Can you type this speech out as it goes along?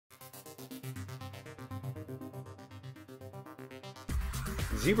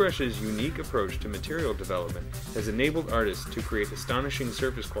ZBrush's unique approach to material development has enabled artists to create astonishing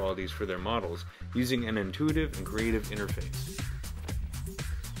surface qualities for their models using an intuitive and creative interface.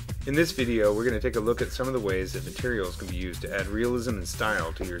 In this video, we're going to take a look at some of the ways that materials can be used to add realism and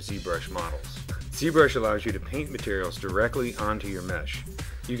style to your ZBrush models. ZBrush allows you to paint materials directly onto your mesh.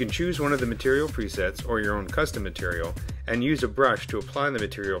 You can choose one of the material presets or your own custom material and use a brush to apply the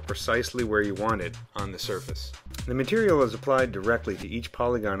material precisely where you want it on the surface. The material is applied directly to each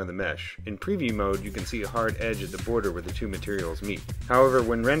polygon of the mesh. In preview mode, you can see a hard edge at the border where the two materials meet. However,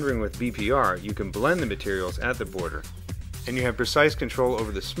 when rendering with BPR, you can blend the materials at the border, and you have precise control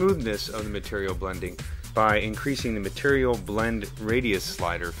over the smoothness of the material blending by increasing the material blend radius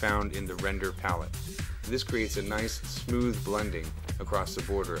slider found in the render palette. This creates a nice smooth blending across the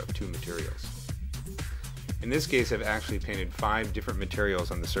border of two materials. In this case, I've actually painted 5 different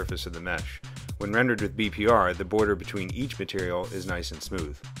materials on the surface of the mesh. When rendered with BPR, the border between each material is nice and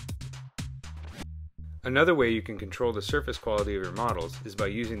smooth. Another way you can control the surface quality of your models is by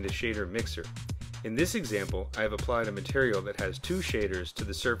using the shader mixer. In this example, I have applied a material that has 2 shaders to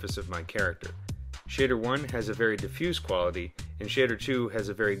the surface of my character. Shader 1 has a very diffuse quality, and Shader 2 has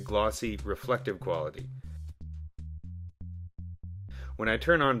a very glossy, reflective quality. When I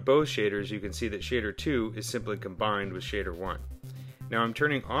turn on both shaders, you can see that Shader 2 is simply combined with Shader 1. Now I'm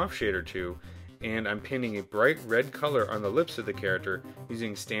turning off Shader 2, and I'm painting a bright red color on the lips of the character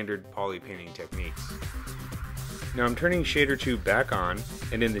using standard poly painting techniques. Now I'm turning Shader 2 back on,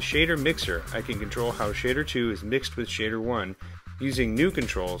 and in the Shader Mixer I can control how Shader 2 is mixed with Shader 1 using new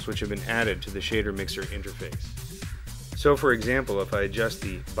controls which have been added to the Shader Mixer interface. So for example, if I adjust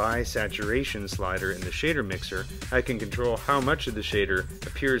the By Saturation slider in the Shader Mixer, I can control how much of the shader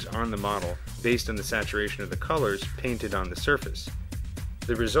appears on the model based on the saturation of the colors painted on the surface.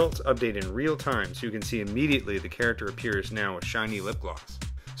 The results update in real time, so you can see immediately the character appears now with shiny lip gloss.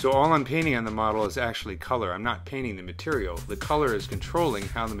 So all I'm painting on the model is actually color. I'm not painting the material. The color is controlling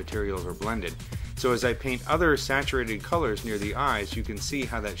how the materials are blended. So as I paint other saturated colors near the eyes, you can see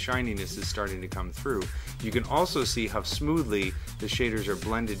how that shininess is starting to come through. You can also see how smoothly the shaders are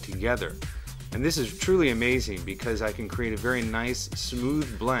blended together. And this is truly amazing because I can create a very nice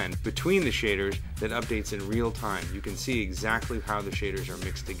smooth blend between the shaders that updates in real time. You can see exactly how the shaders are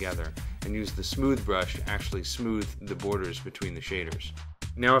mixed together and use the smooth brush to actually smooth the borders between the shaders.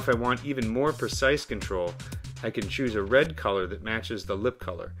 Now if I want even more precise control, I can choose a red color that matches the lip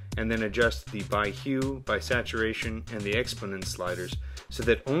color and then adjust the by hue, by saturation, and the exponent sliders so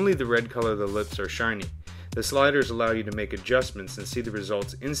that only the red color of the lips are shiny. The sliders allow you to make adjustments and see the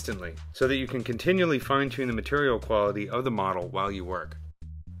results instantly, so that you can continually fine-tune the material quality of the model while you work.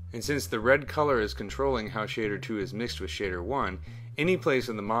 And since the red color is controlling how Shader 2 is mixed with Shader 1, any place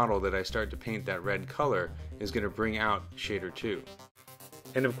in the model that I start to paint that red color is going to bring out Shader 2.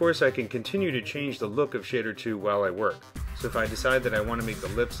 And of course I can continue to change the look of Shader 2 while I work. So if I decide that I want to make the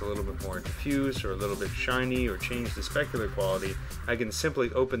lips a little bit more diffuse or a little bit shiny or change the specular quality, I can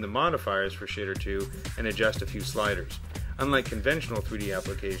simply open the modifiers for Shader 2 and adjust a few sliders. Unlike conventional 3D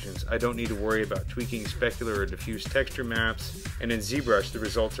applications, I don't need to worry about tweaking specular or diffuse texture maps, and in ZBrush the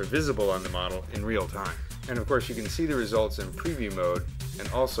results are visible on the model in real time. And of course you can see the results in preview mode and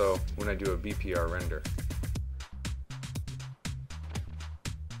also when I do a BPR render.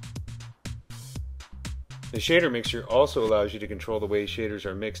 The Shader Mixer also allows you to control the way shaders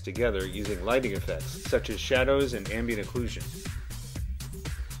are mixed together using lighting effects, such as shadows and ambient occlusion.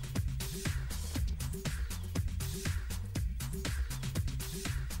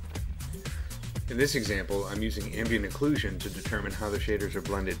 In this example, I'm using ambient occlusion to determine how the shaders are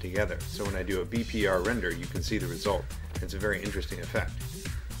blended together. So when I do a BPR render, you can see the result. It's a very interesting effect.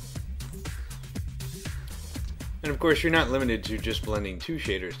 And of course, you're not limited to just blending 2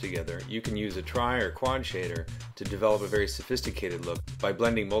 shaders together. You can use a tri or quad shader to develop a very sophisticated look by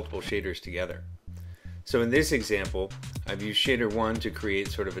blending multiple shaders together. So in this example, I've used Shader 1 to create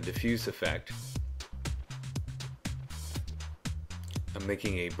sort of a diffuse effect. I'm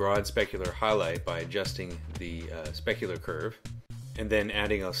making a broad specular highlight by adjusting the specular curve and then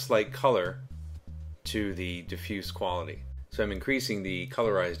adding a slight color to the diffuse quality. So I'm increasing the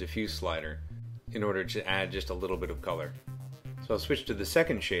colorized diffuse slider in order to add just a little bit of color. So I'll switch to the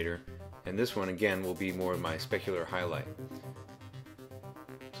second shader, and this one again will be more of my specular highlight.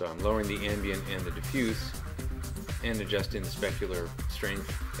 So I'm lowering the ambient and the diffuse and adjusting the specular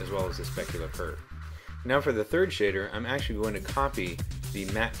strength as well as the specular curve. Now for the third shader, I'm actually going to copy the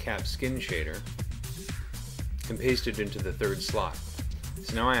matte cap skin shader and paste it into the third slot.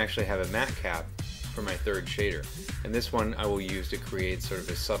 So now I actually have a matte cap for my third shader, and this one I will use to create sort of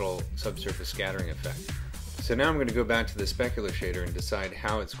a subtle subsurface scattering effect. So now I'm going to go back to the specular shader and decide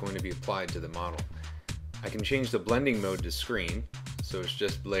how it's going to be applied to the model. I can change the blending mode to screen, so it's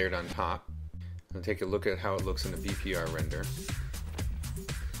just layered on top. I'll take a look at how it looks in the BPR render.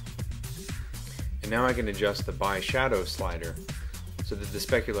 And now I can adjust the by shadow slider so that the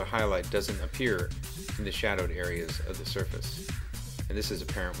specular highlight doesn't appear in the shadowed areas of the surface. And this is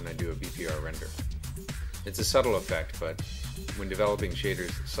apparent when I do a BPR render. It's a subtle effect, but when developing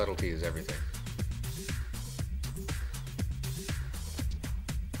shaders, subtlety is everything.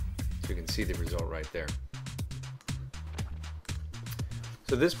 So you can see the result right there.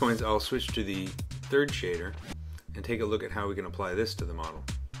 So at this point I'll switch to the third shader and take a look at how we can apply this to the model.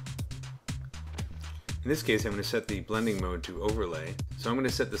 In this case I'm going to set the blending mode to overlay, so I'm going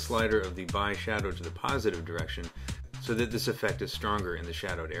to set the slider of the by shadow to the positive direction so that this effect is stronger in the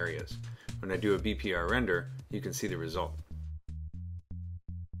shadowed areas. When I do a BPR render, you can see the result.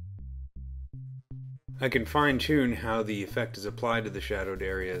 I can fine-tune how the effect is applied to the shadowed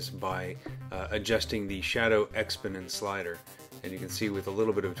areas by adjusting the shadow exponent slider. And you can see with a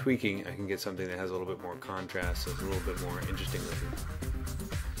little bit of tweaking, I can get something that has a little bit more contrast, so it's a little bit more interesting looking.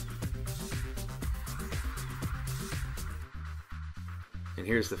 And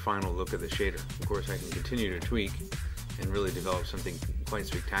here's the final look of the shader. Of course, I can continue to tweak and really develop something quite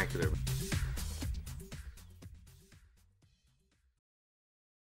spectacular.